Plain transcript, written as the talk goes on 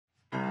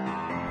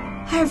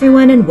Hi,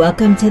 everyone, and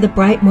welcome to the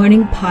Bright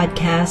Morning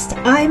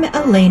Podcast. I'm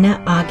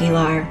Elena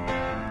Aguilar.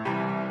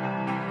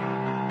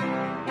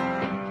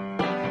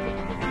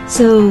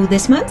 So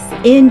this month,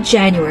 in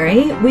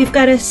January, we've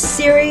got a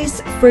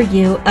series for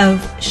you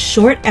of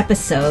short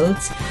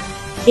episodes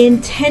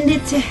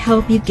intended to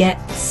help you get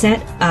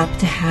set up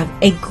to have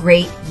a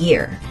great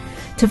year,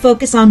 to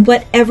focus on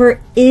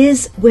whatever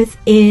is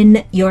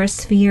within your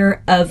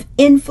sphere of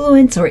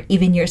influence or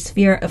even your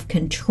sphere of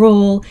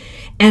control,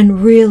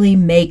 and really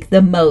make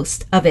the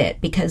most of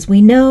it, because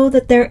we know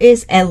that there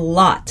is a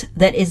lot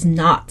that is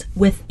not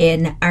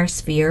within our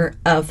sphere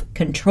of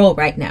control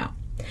right now.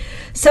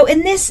 So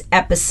in this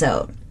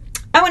episode,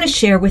 I want to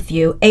share with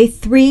you a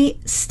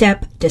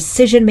 3-step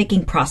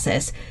decision-making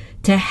process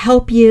to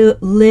help you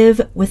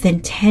live with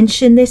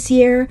intention this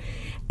year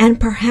and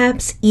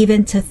perhaps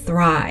even to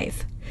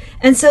thrive.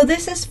 And so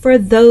this is for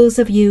those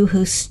of you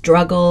who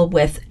struggle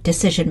with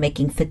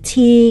decision-making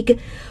fatigue,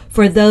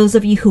 for those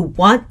of you who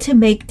want to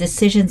make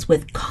decisions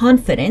with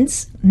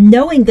confidence,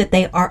 knowing that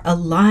they are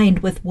aligned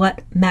with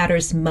what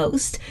matters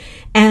most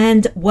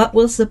and what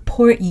will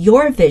support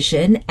your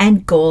vision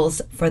and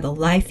goals for the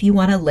life you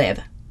want to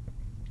live.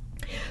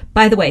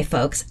 By the way,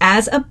 folks,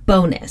 as a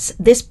bonus,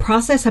 this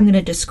process I'm going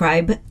to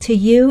describe to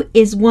you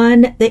is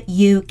one that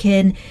you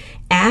can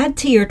add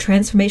to your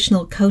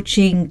transformational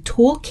coaching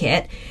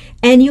toolkit,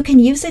 and you can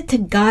use it to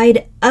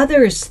guide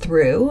others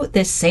through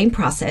this same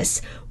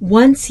process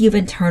once you've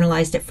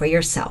internalized it for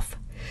yourself.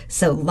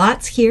 So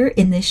lots here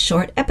in this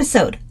short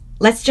episode.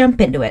 Let's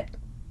jump into it.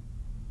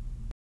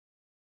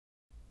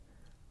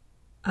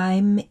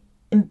 I'm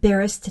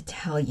embarrassed to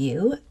tell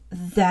you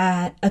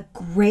that a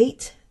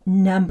great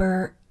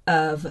number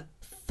of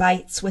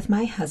fights with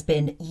my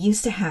husband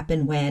used to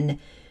happen when,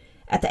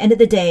 at the end of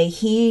the day,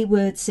 he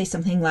would say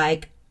something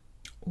like,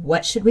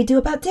 "What should we do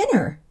about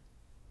dinner?"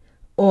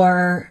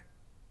 Or,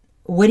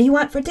 "What do you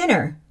want for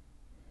dinner?"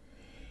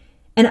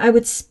 And I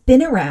would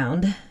spin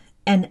around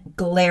and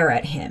glare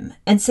at him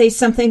and say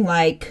something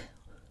like,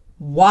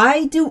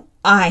 "Why do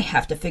I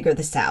have to figure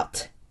this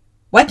out?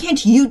 Why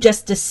can't you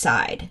just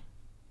decide?"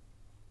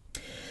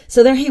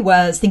 So there he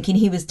was, thinking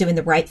he was doing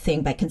the right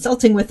thing by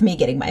consulting with me,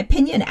 getting my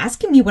opinion,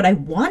 asking me what I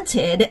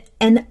wanted,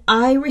 and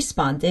I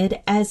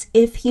responded as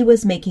if he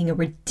was making a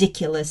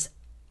ridiculous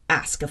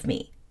ask of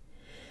me.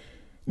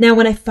 Now,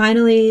 when I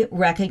finally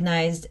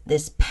recognized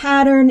this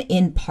pattern,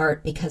 in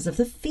part because of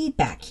the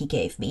feedback he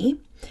gave me,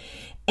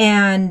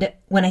 and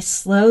when I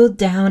slowed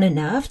down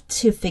enough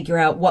to figure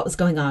out what was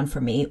going on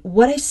for me,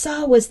 what I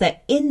saw was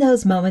that in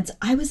those moments,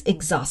 I was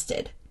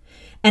exhausted.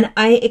 And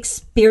I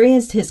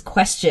experienced his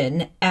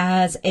question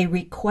as a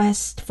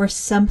request for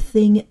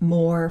something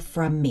more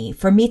from me,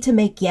 for me to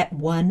make yet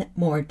one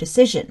more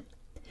decision.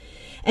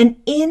 And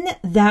in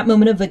that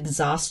moment of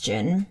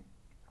exhaustion,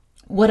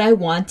 what I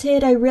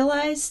wanted, I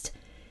realized,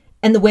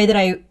 and the way that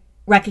I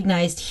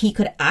recognized he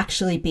could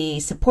actually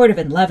be supportive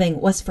and loving,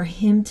 was for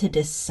him to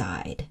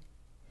decide.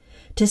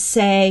 To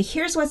say,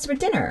 "Here's what's for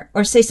dinner,"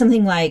 or say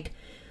something like,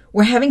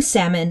 "We're having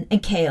salmon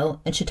and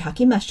kale and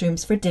shiitake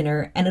mushrooms for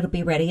dinner, and it'll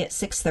be ready at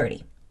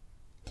 6:30.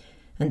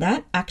 And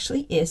that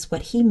actually is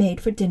what he made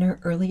for dinner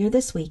earlier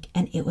this week,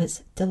 and it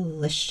was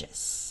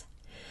delicious.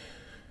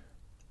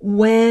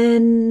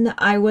 When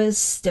I was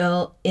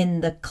still in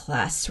the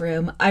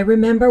classroom, I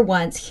remember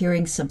once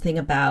hearing something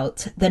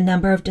about the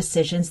number of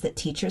decisions that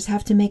teachers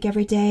have to make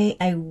every day.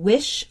 I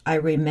wish I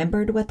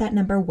remembered what that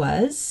number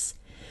was.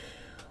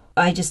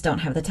 I just don't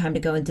have the time to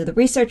go and do the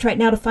research right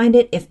now to find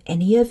it. If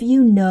any of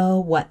you know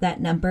what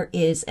that number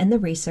is in the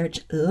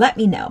research, let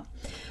me know.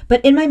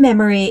 But in my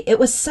memory, it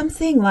was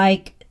something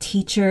like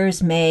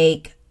teachers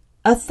make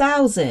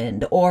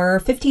 1,000 or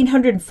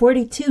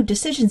 1,542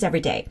 decisions every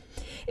day.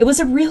 It was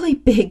a really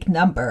big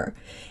number.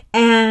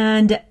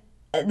 And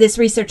this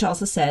research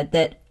also said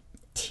that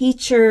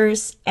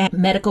teachers and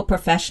medical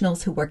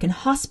professionals who work in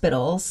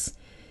hospitals,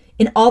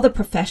 in all the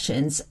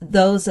professions,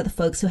 those are the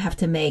folks who have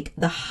to make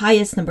the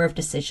highest number of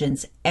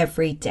decisions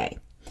every day.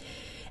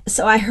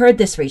 So I heard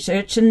this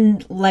research,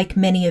 and like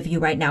many of you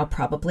right now,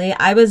 probably,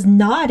 I was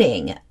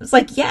nodding. I was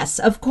like, yes,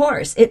 of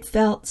course. It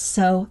felt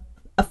so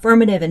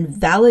affirmative and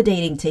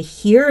validating to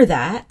hear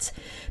that,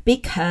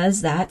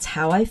 because that's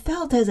how I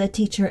felt as a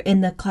teacher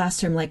in the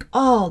classroom, like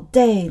all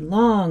day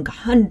long,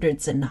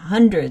 hundreds and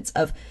hundreds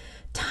of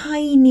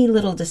tiny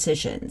little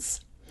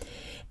decisions.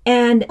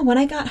 And when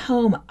I got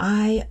home,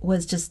 I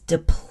was just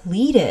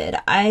depleted.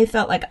 I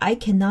felt like I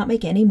cannot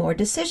make any more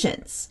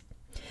decisions.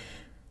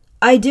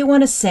 I do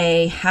want to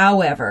say,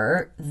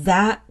 however,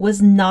 that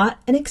was not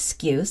an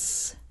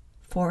excuse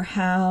for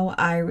how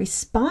I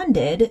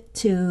responded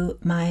to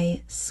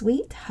my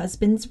sweet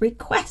husband's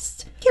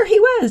request. Here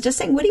he was, just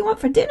saying, "What do you want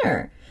for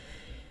dinner?"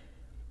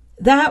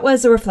 That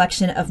was a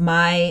reflection of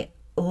my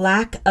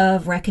lack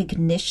of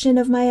recognition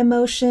of my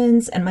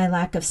emotions and my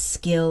lack of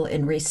skill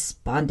in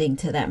responding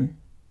to them.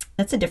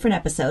 That's a different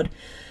episode.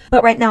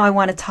 But right now I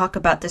want to talk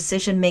about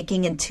decision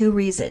making and 2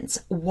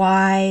 reasons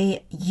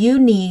why you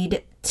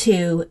need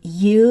to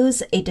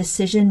use a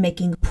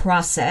decision-making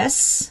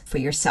process for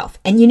yourself.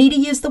 And you need to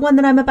use the one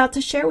that I'm about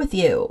to share with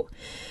you.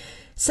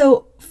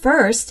 So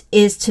first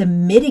is to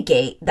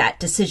mitigate that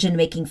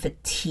decision-making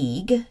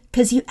fatigue,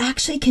 because you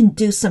actually can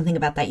do something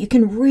about that. You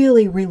can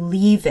really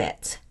relieve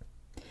it.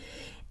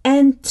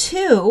 And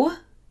two,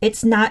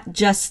 it's not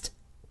just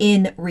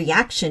in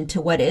reaction to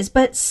what is,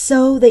 but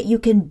so that you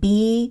can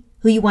be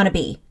who you want to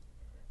be,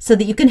 so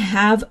that you can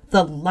have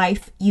the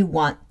life you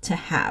want to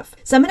have.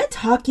 So I'm going to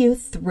talk you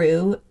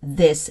through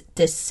this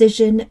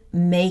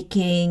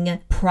decision-making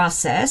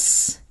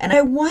process, and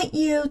I want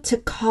you to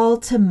call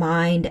to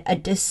mind a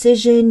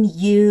decision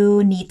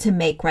you need to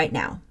make right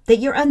now that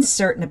you're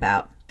uncertain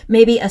about.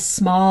 Maybe a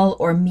small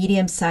or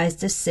medium-sized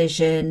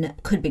decision,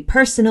 could be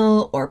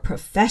personal or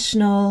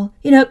professional.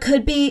 It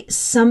could be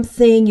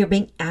something you're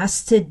being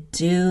asked to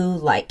do,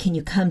 like, can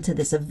you come to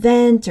this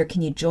event or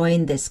can you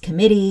join this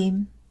committee?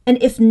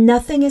 And if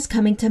nothing is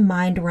coming to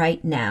mind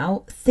right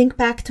now, think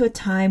back to a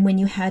time when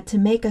you had to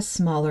make a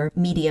smaller,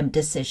 medium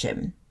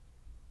decision.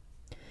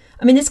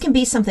 This can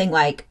be something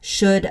like,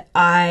 should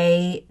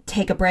I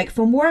take a break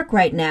from work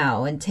right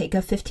now and take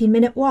a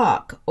 15-minute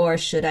walk? Or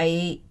should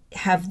I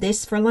have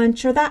this for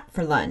lunch or that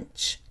for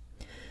lunch?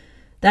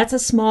 That's a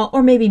small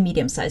or maybe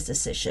medium-sized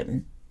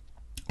decision.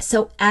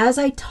 So as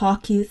I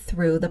talk you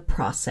through the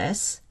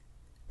process,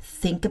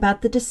 think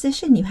about the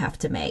decision you have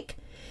to make.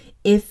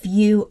 If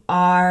you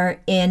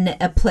are in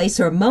a place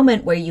or a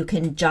moment where you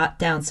can jot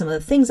down some of the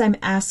things I'm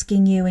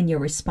asking you in your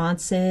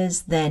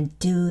responses, then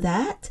do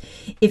that.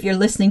 If you're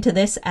listening to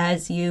this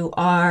as you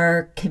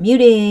are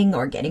commuting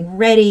or getting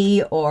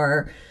ready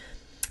or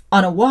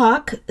on a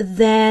walk,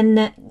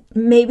 then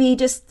maybe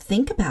just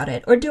think about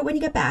it, or do it when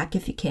you get back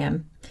if you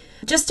can.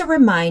 Just a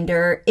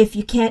reminder, if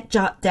you can't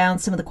jot down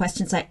some of the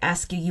questions I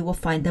ask you, you will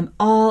find them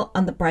all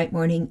on the Bright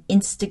Morning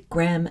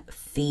Instagram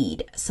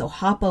feed. So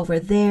hop over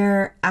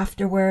there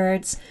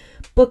afterwards,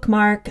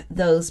 bookmark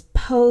those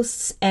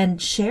posts, and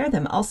share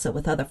them also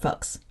with other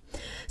folks.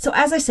 So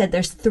as I said,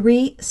 there's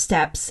 3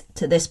 steps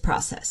to this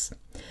process.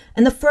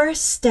 And the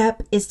first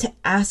step is to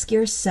ask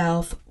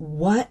yourself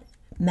what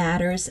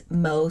matters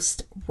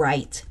most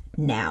right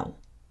now.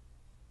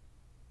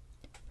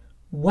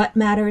 What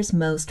matters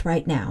most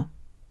right now?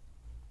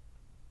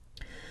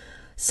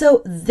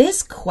 So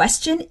this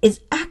question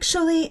is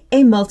actually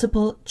a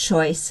multiple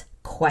choice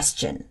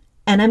question,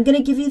 and I'm going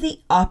to give you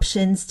the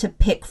options to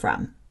pick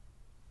from.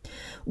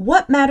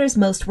 What matters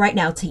most right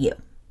now to you?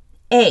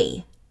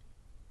 A,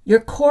 your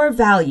core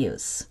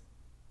values.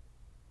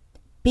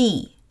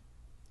 B,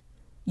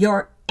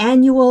 your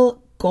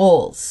annual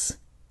goals.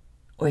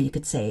 Or you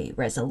could say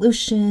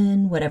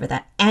resolution, whatever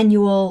that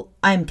annual,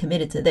 I'm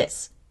committed to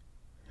this.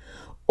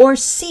 Or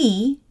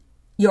C,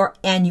 your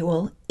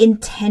annual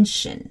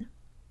intention.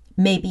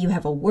 Maybe you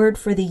have a word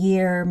for the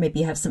year. Maybe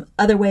you have some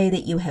other way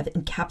that you have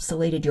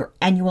encapsulated your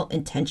annual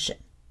intention.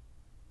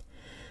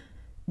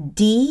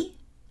 D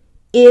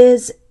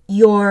is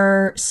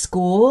your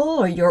school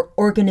or your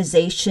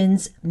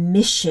organization's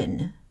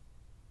mission.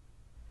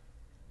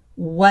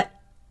 What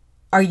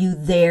are you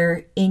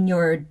there in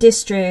your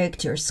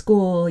district, your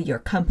school, your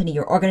company,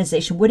 your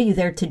organization? What are you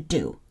there to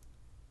do?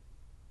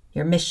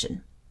 Your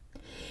mission.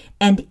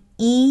 And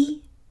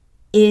E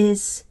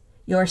is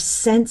your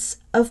sense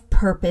of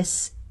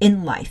purpose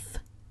in life.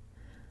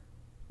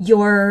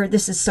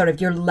 This is sort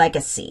of your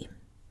legacy.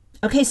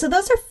 Okay, so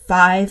those are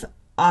 5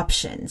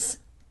 options.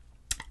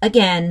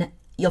 Again,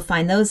 you'll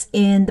find those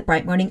in the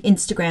Bright Morning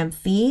Instagram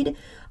feed.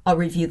 I'll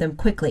review them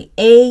quickly.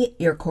 A,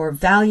 your core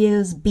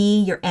values.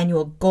 B, your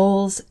annual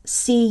goals.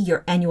 C,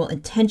 your annual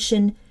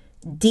intention.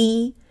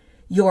 D,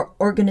 your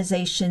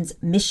organization's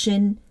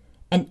mission.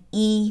 And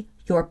E,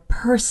 your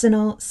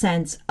personal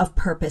sense of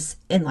purpose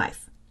in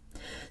life.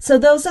 So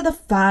those are the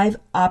 5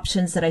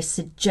 options that I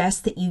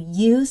suggest that you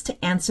use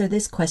to answer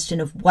this question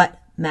of what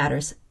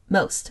matters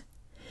most.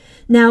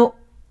 Now,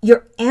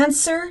 your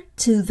answer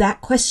to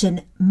that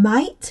question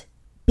might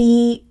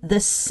be the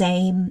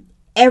same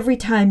every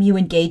time you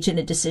engage in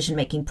a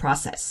decision-making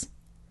process.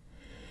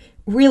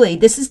 Really,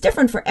 this is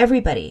different for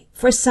everybody.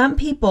 For some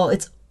people,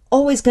 it's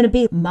always going to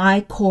be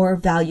my core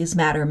values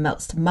matter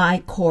most, my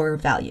core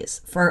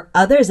values. For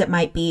others, it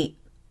might be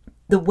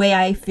the way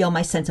I feel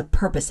my sense of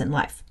purpose in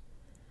life.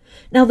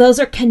 Now, those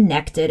are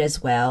connected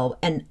as well,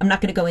 and I'm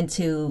not going to go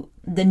into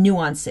the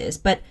nuances,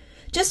 but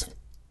just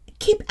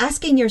keep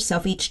asking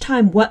yourself each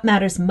time what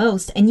matters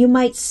most, and you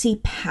might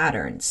see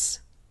patterns.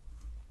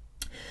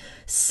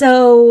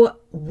 So,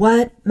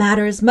 what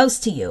matters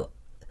most to you?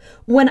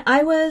 When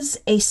I was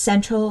a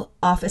central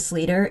office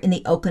leader in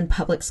the Oakland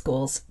Public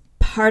Schools,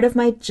 part of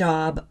my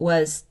job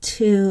was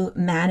to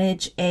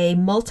manage a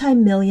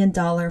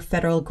multi-million-dollar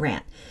federal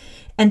grant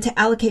and to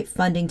allocate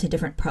funding to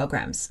different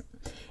programs.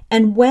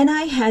 And when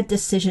I had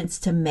decisions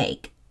to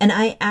make, and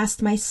I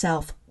asked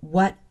myself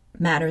what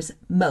matters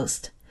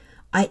most,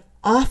 I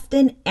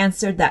often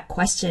answered that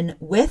question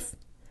with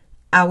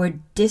our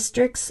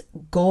district's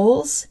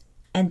goals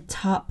and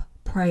top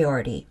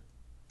priority,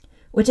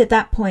 which at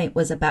that point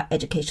was about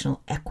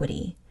educational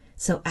equity.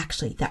 So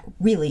actually that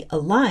really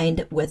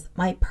aligned with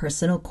my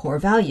personal core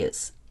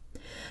values.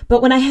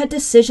 But when I had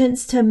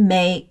decisions to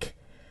make,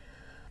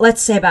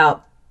 let's say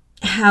about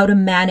how to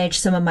manage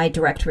some of my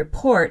direct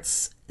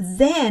reports,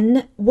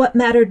 then what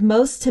mattered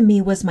most to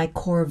me was my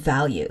core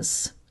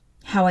values,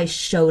 how I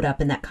showed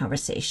up in that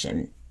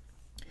conversation.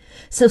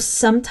 So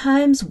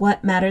sometimes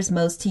what matters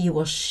most to you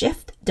will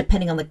shift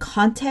depending on the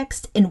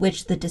context in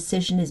which the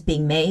decision is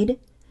being made,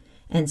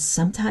 and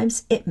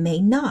sometimes it may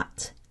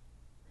not.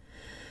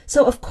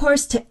 So of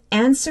course, to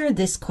answer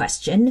this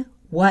question,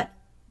 what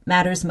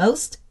matters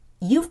most,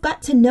 you've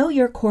got to know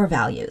your core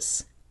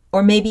values.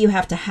 Or maybe you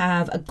have to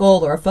have a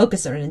goal or a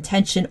focus or an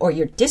intention, or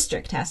your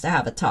district has to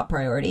have a top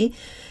priority.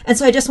 And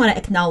so I just want to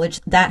acknowledge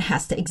that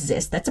has to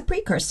exist. That's a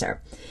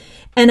precursor.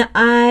 And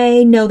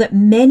I know that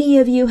many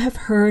of you have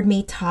heard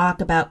me talk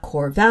about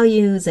core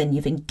values, and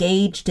you've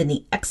engaged in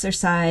the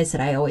exercise that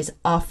I always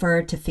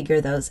offer to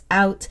figure those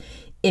out.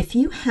 If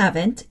you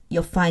haven't,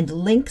 you'll find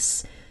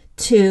links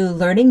to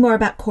learning more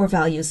about core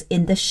values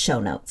in the show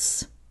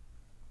notes.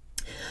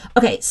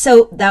 Okay,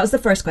 so that was the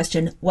first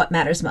question, what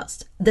matters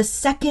most? The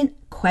second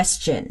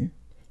question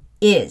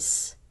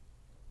is,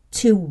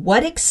 to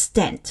what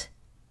extent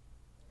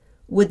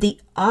would the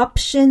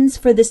options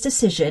for this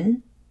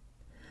decision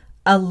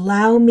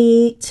allow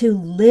me to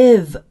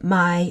live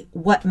my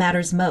what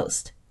matters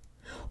most,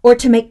 or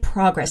to make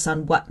progress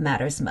on what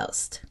matters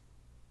most?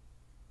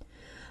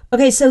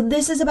 Okay, so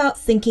this is about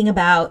thinking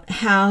about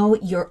how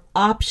your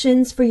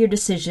options for your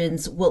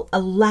decisions will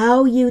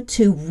allow you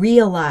to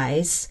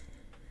realize,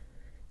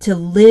 to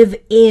live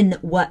in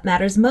what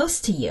matters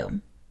most to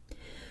you.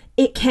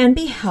 It can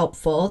be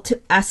helpful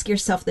to ask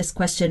yourself this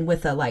question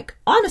with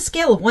on a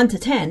scale of 1 to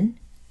 10,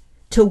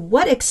 to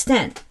what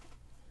extent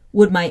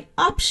would my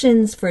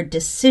options for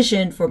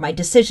my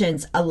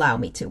decisions allow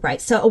me to,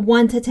 right? So a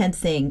 1 to 10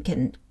 thing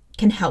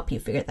can help you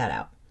figure that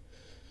out.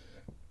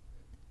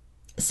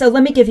 So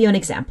let me give you an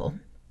example.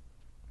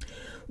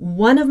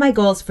 One of my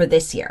goals for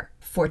this year,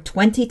 for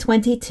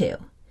 2022,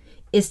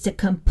 is to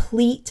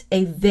complete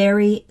a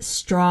very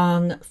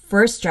strong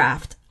first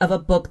draft of a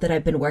book that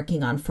I've been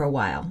working on for a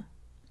while.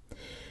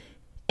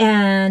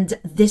 And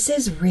this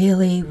is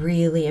really,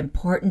 really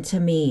important to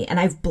me. And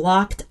I've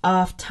blocked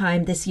off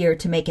time this year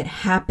to make it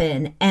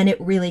happen. And it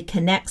really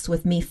connects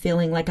with me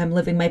feeling like I'm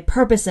living my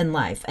purpose in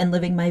life and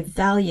living my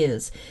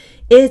values.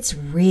 It's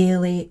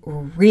really,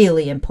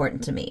 really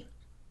important to me.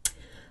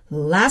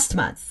 Last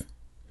month,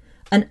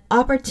 an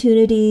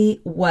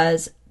opportunity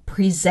was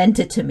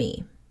presented to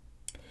me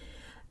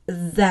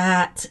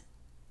that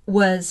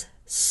was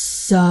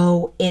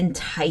so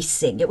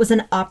enticing. It was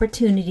an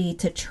opportunity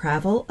to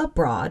travel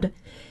abroad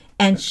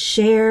and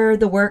share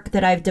the work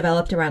that I've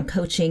developed around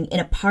coaching in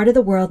a part of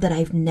the world that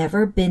I've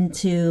never been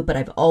to, but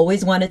I've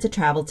always wanted to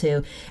travel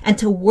to, and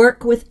to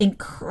work with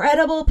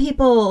incredible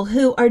people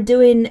who are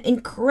doing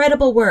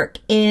incredible work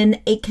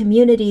in a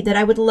community that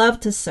I would love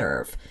to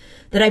serve,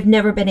 that I've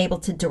never been able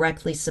to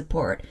directly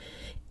support.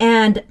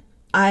 And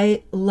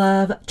I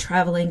love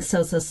traveling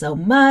so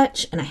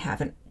much, and I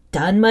haven't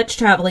done much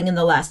traveling in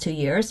the last 2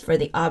 years for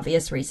the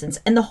obvious reasons.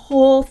 And the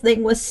whole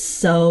thing was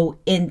so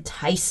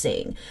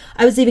enticing.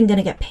 I was even going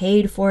to get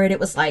paid for it. It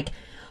was like,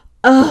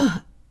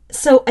 ugh.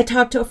 So I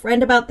talked to a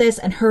friend about this,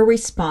 and her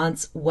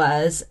response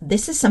was,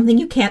 this is something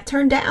you can't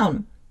turn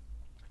down.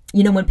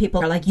 You know, when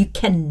people are like, you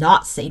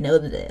cannot say no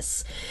to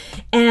this.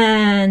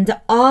 And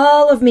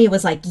all of me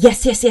was like,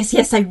 yes.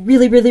 I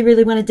really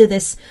want to do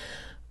this.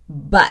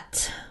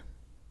 But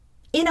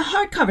in a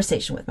hard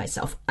conversation with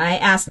myself, I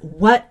asked,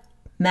 what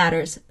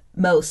matters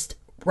most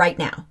right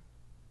now?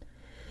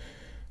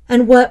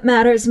 And what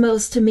matters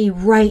most to me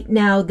right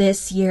now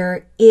this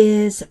year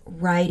is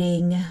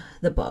writing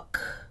the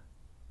book.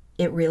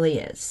 It really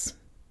is.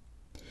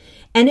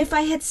 And if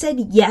I had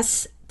said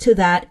yes to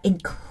that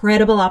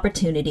incredible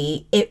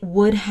opportunity, it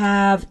would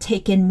have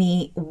taken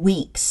me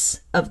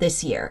weeks of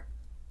this year.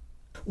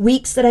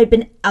 Weeks that I'd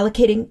been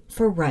allocating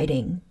for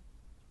writing.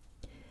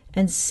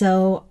 And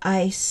so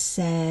I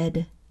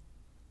said,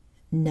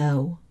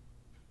 no.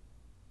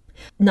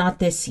 Not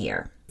this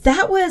year.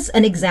 That was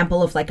an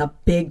example of a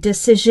big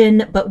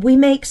decision, but we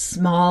make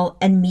small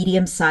and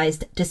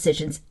medium-sized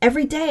decisions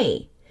every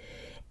day.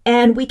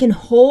 And we can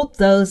hold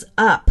those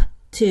up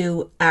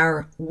to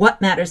our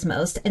what matters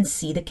most and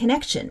see the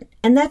connection.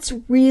 And that's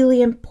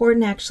really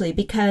important actually,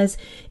 because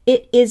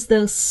it is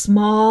those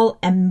small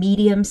and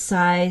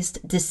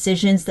medium-sized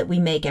decisions that we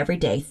make every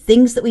day,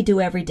 things that we do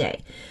every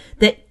day,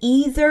 that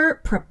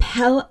either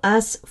propel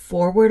us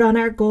forward on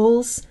our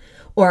goals,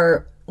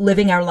 or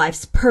living our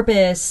life's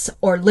purpose,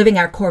 or living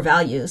our core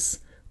values,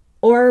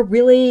 or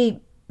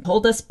really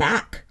hold us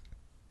back.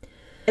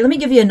 Let me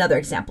give you another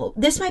example.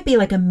 This might be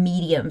like a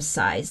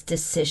medium-sized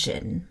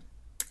decision.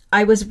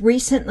 I was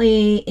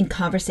recently in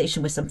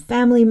conversation with some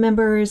family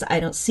members. I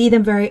don't see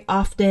them very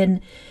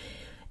often.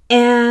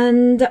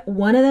 And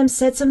one of them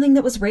said something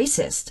that was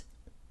racist.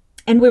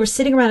 And we were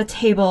sitting around a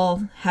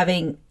table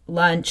having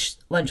lunch.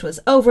 Lunch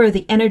was over.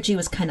 The energy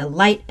was kind of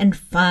light and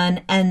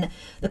fun. And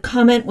the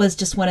comment was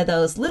just one of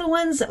those little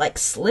ones that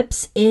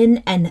slips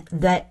in and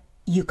that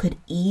you could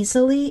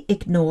easily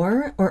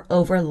ignore or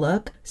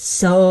overlook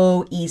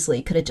so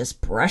easily. Could have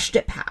just brushed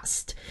it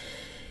past.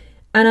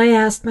 And I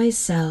asked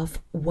myself,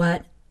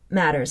 what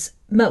matters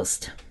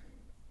most?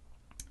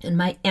 And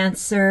my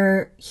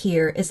answer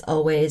here is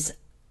always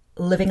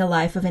living a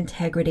life of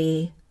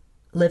integrity,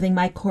 living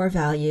my core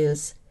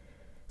values,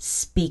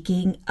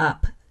 speaking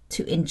up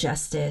to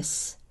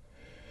injustice.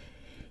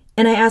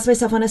 And I asked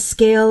myself on a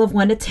scale of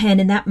 1 to 10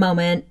 in that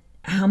moment,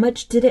 how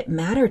much did it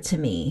matter to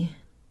me?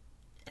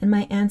 And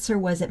my answer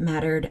was it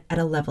mattered at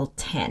a level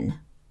 10.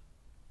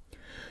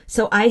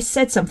 So I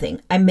said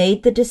something. I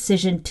made the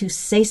decision to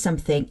say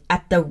something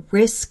at the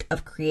risk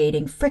of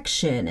creating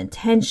friction and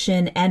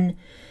tension. And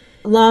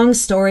long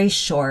story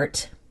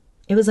short,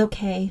 it was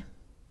okay.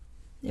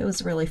 It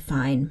was really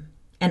fine.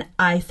 And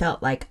I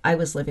felt like I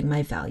was living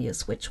my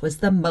values, which was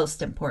the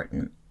most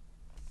important.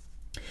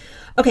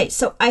 Okay,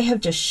 so I have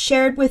just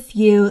shared with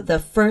you the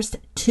first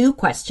 2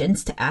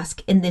 questions to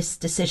ask in this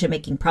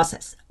decision-making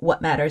process.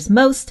 What matters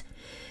most?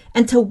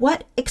 And to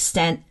what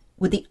extent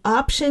would the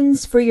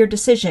options for your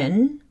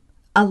decision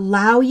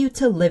allow you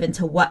to live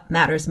into what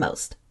matters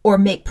most or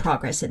make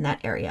progress in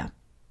that area?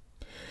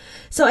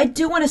 So I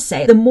do want to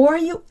say, the more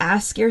you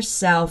ask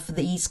yourself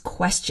these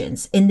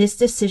questions in this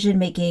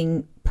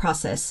decision-making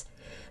process,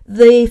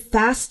 the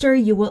faster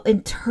you will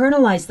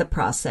internalize the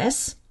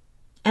process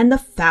and the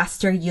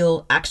faster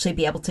you'll actually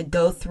be able to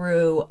go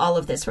through all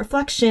of this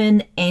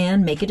reflection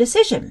and make a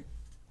decision.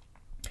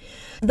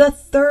 The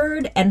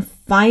third and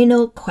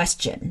final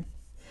question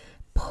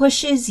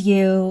pushes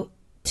you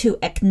to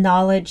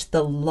acknowledge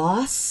the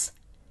loss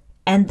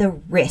and the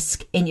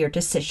risk in your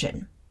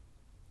decision.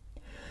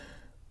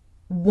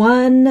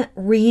 One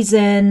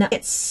reason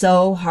it's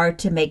so hard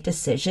to make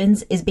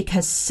decisions is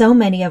because so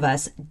many of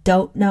us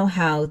don't know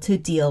how to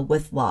deal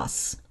with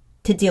loss,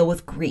 to deal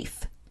with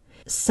grief.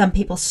 Some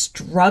people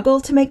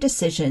struggle to make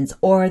decisions,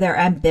 or they're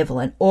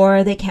ambivalent,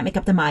 or they can't make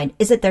up their mind.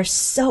 Is that they're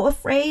so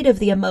afraid of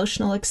the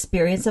emotional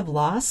experience of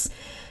loss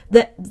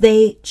that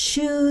they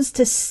choose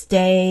to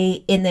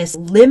stay in this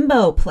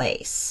limbo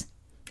place.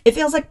 It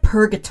feels like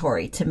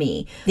purgatory to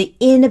me, the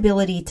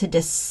inability to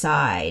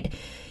decide.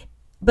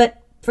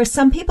 But for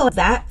some people,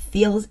 that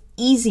feels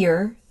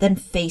easier than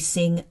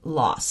facing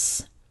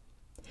loss.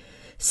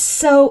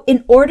 So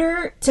in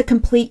order to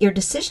complete your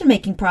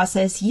decision-making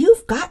process,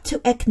 you've got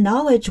to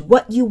acknowledge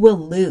what you will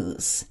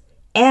lose.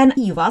 And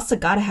you've also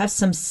got to have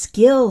some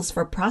skills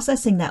for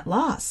processing that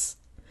loss.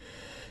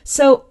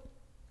 So,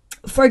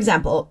 for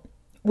example,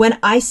 when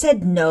I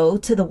said no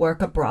to the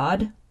work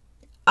abroad,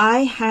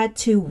 I had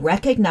to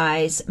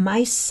recognize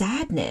my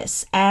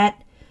sadness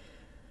at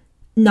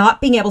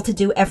not being able to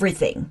do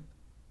everything,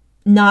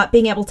 not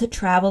being able to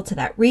travel to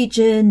that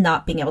region,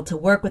 not being able to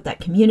work with that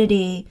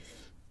community.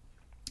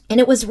 And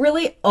it was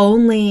really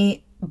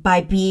only by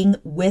being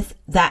with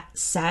that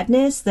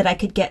sadness that I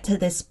could get to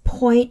this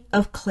point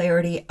of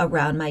clarity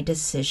around my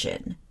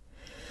decision.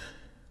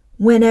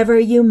 Whenever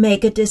you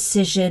make a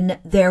decision,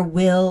 there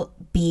will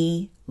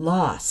be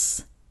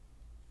loss.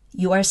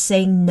 You are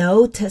saying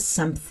no to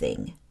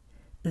something.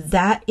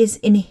 That is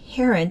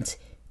inherent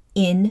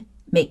in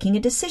making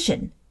a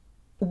decision.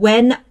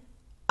 When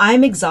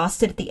I'm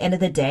exhausted at the end of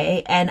the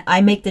day and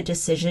I make the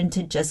decision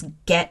to just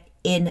get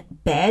in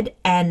bed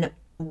and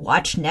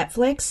watch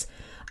Netflix,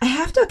 I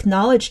have to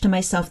acknowledge to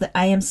myself that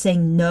I am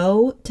saying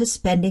no to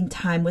spending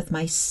time with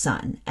my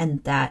son,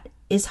 and that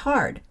is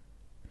hard.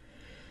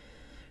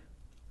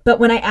 But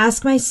when I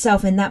ask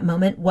myself in that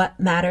moment what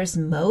matters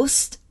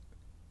most,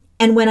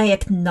 and when I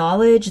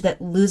acknowledge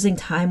that losing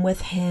time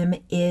with him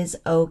is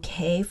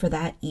okay for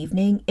that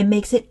evening, it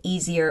makes it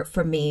easier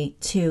for me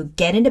to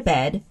get into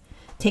bed,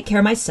 take care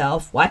of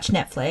myself, watch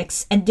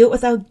Netflix, and do it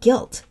without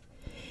guilt.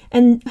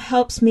 And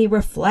helps me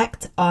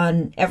reflect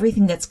on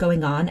everything that's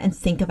going on and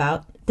think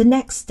about the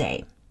next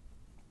day.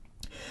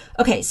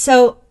 Okay,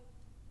 so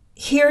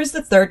here's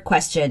the third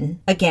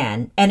question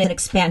again, and an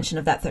expansion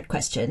of that third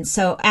question.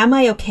 So am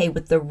I okay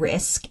with the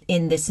risk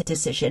in this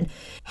decision?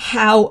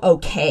 How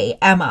okay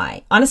am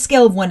I on a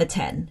scale of 1 to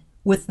 10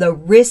 with the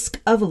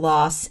risk of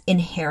loss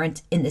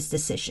inherent in this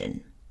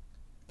decision?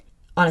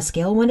 On a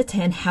scale of 1 to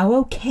 10, how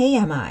okay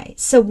am I?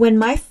 So when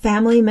my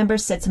family member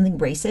said something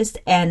racist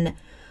and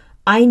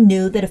I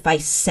knew that if I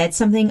said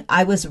something,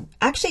 I was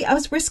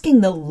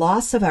risking the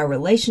loss of our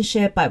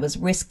relationship. I was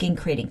risking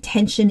creating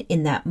tension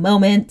in that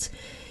moment.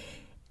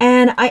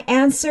 And I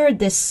answered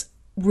this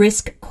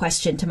risk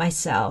question to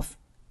myself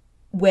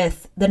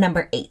with the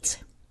number 8.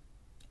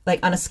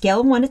 Like on a scale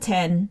of 1 to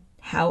 10,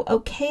 how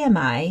okay am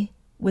I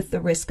with the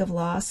risk of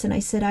loss? And I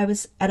said I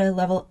was at a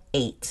level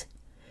 8.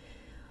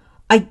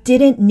 I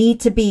didn't need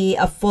to be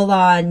a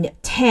full-on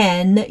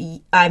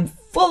 10. I'm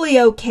fully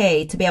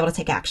okay to be able to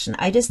take action.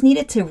 I just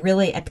needed to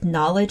really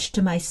acknowledge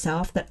to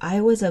myself that I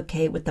was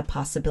okay with the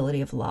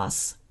possibility of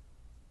loss.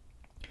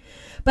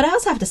 But I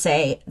also have to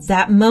say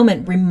that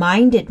moment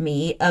reminded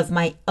me of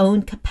my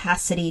own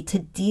capacity to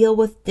deal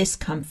with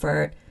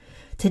discomfort,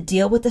 to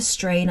deal with the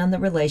strain on the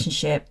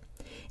relationship.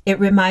 It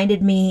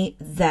reminded me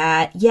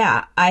that,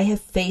 yeah, I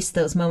have faced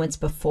those moments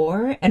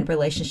before, and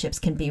relationships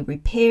can be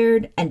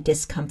repaired and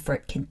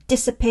discomfort can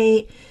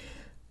dissipate.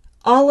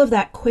 All of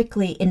that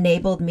quickly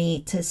enabled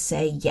me to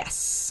say,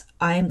 yes,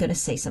 I am going to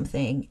say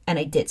something. And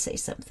I did say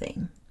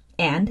something.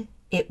 and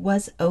it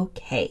was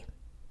okay.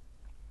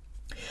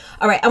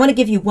 All right, I want to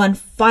give you one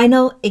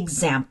final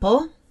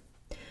example.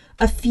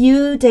 A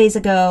few days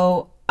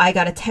ago, I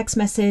got a text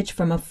message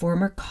from a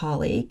former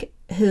colleague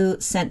who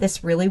sent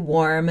this really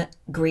warm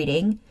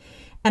greeting,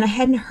 and I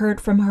hadn't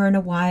heard from her in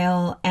a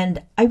while,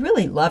 and I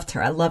really loved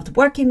her. I loved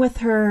working with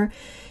her,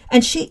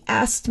 and she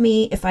asked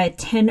me if I had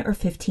 10 or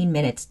 15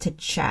 minutes to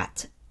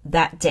chat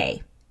that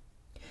day.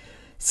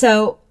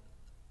 So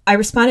I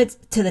responded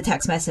to the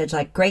text message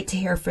like, great to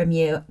hear from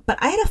you, but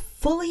I had a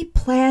fully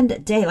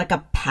planned day, like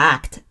a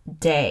packed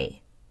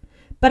day.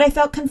 But I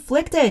felt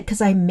conflicted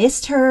because I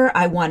missed her.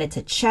 I wanted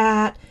to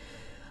chat.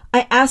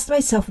 I asked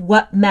myself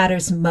what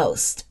matters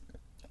most.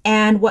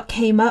 And what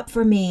came up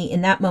for me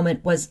in that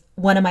moment was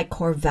one of my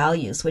core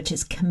values, which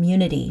is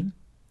community.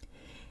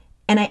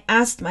 And I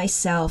asked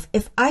myself,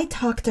 if I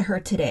talk to her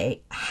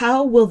today,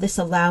 how will this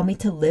allow me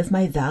to live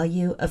my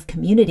value of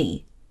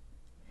community?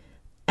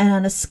 And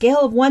on a scale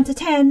of 1 to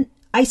 10,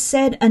 I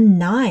said a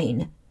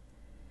 9.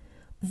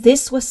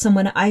 This was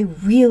someone I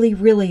really,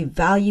 really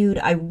valued.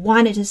 I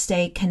wanted to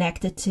stay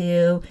connected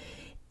to.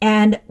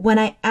 And when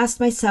I asked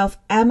myself,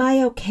 am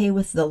I okay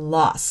with the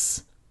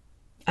loss?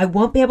 I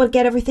won't be able to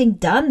get everything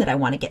done that I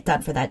want to get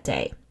done for that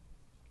day.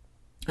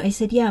 I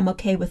said, yeah, I'm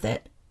okay with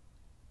it.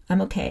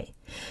 I'm okay.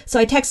 So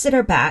I texted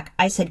her back.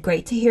 I said,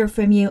 great to hear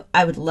from you.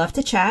 I would love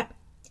to chat.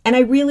 And I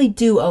really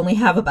do only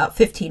have about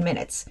 15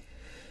 minutes.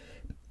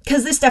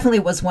 Because this definitely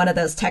was one of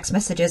those text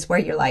messages where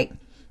you're like,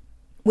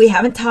 we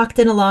haven't talked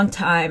in a long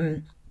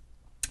time.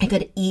 I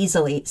could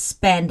easily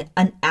spend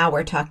an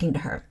hour talking to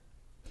her.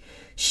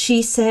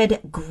 She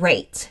said,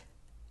 great.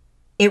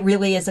 It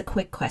really is a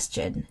quick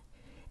question.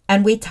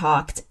 And we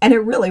talked, and it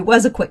really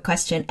was a quick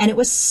question. And it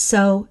was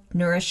so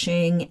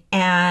nourishing.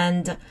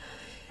 And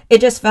it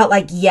just felt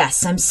like,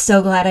 yes, I'm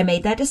so glad I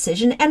made that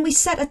decision. And we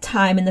set a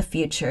time in the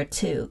future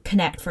to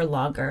connect for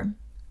longer.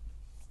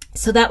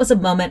 So that was a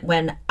moment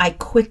when I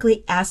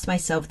quickly asked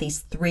myself these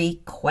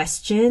 3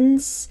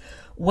 questions.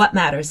 What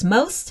matters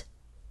most?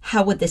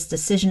 How would this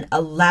decision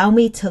allow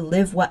me to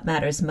live what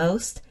matters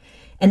most?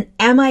 And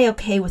am I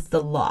okay with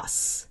the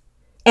loss?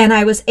 And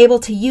I was able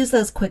to use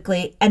those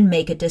quickly and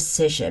make a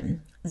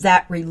decision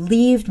that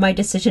relieved my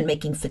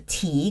decision-making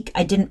fatigue.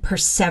 I didn't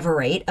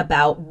perseverate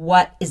about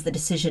what is the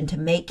decision to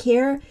make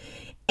here.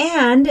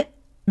 And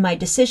my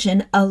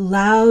decision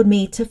allowed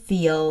me to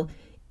feel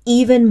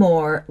even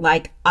more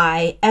like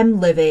I am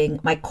living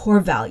my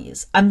core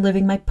values. I'm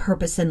living my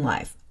purpose in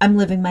life. I'm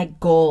living my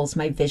goals,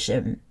 my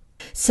vision.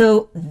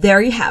 So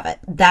there you have it.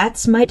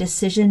 That's my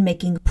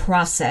decision-making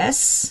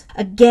process.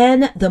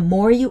 Again, the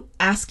more you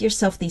ask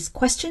yourself these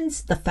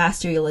questions, the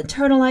faster you'll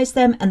internalize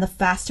them and the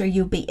faster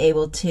you'll be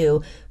able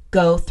to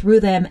go through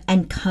them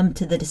and come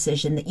to the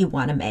decision that you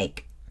want to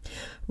make.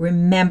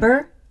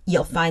 Remember,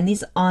 you'll find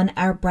these on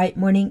our Bright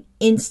Morning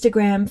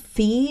Instagram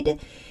feed.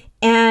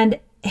 And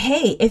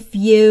hey, if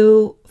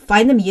you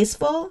find them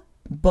useful,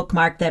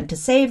 bookmark them to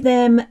save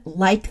them,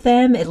 like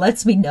them. It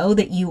lets me know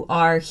that you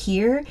are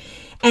here,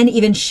 and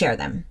even share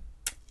them.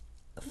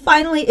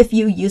 Finally, if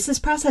you use this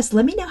process,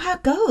 let me know how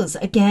it goes.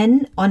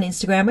 Again, on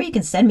Instagram, or you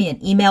can send me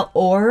an email,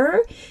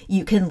 or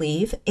you can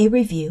leave a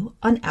review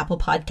on Apple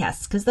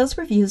Podcasts, because those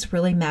reviews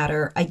really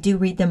matter. I do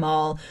read them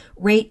all.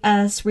 Rate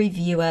us,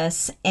 review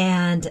us,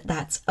 and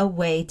that's a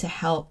way to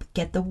help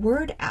get the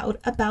word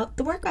out about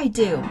the work I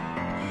do.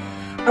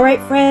 All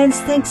right, friends,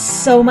 thanks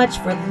so much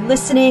for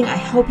listening. I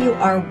hope you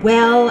are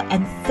well,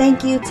 and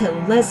thank you to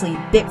Leslie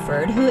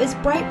Bickford, who is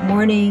Bright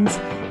Morning's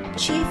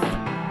Chief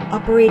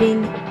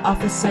Operating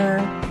Officer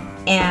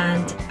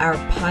and our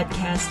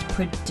podcast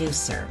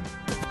producer.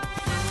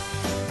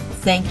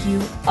 Thank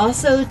you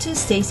also to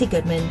Stacy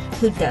Goodman,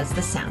 who does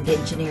the sound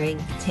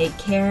engineering. Take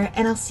care,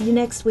 and I'll see you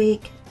next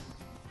week.